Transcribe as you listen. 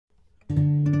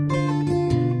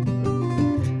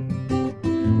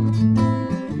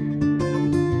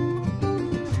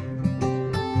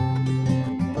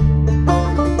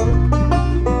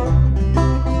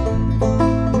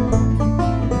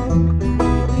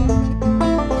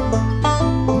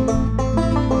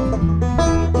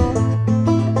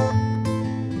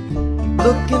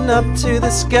up to the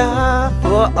sky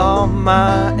for all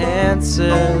my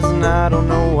answers, and I don't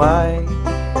know why.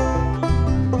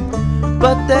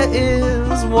 But there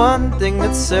is one thing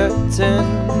that's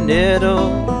certain,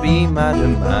 it'll be my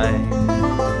demise.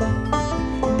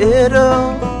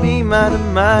 It'll be my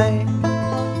demise.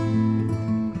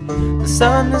 The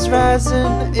sun is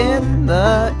rising in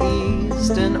the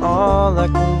east, and all I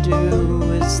can do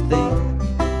is think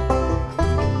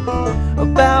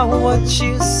about what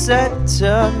you said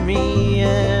to me,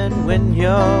 and when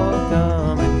you're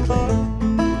coming clean,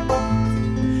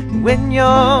 when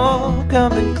you're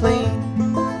coming clean.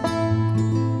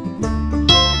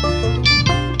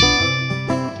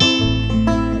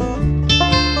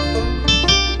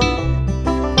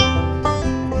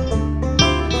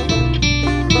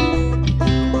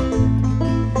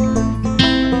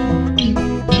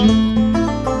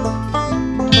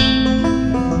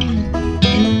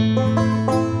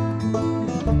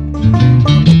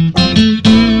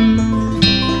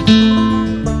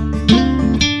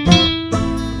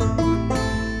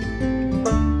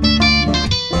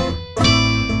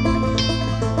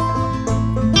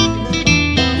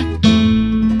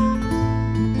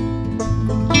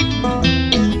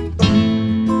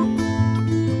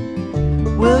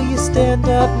 Will you stand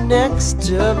up next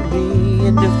to me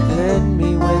and defend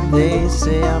me when they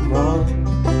say I'm wrong?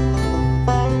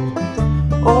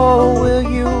 Or will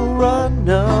you run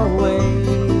away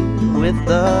with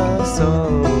us so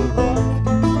long?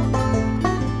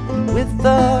 With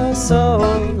us so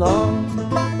long.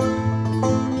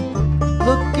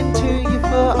 Looking to you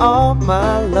for all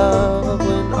my love,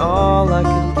 when all I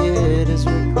can get is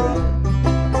regret.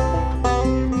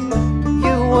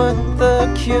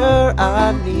 The cure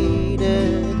I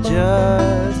needed,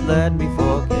 just let me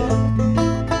forget.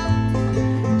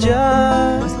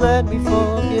 Just let me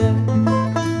forget.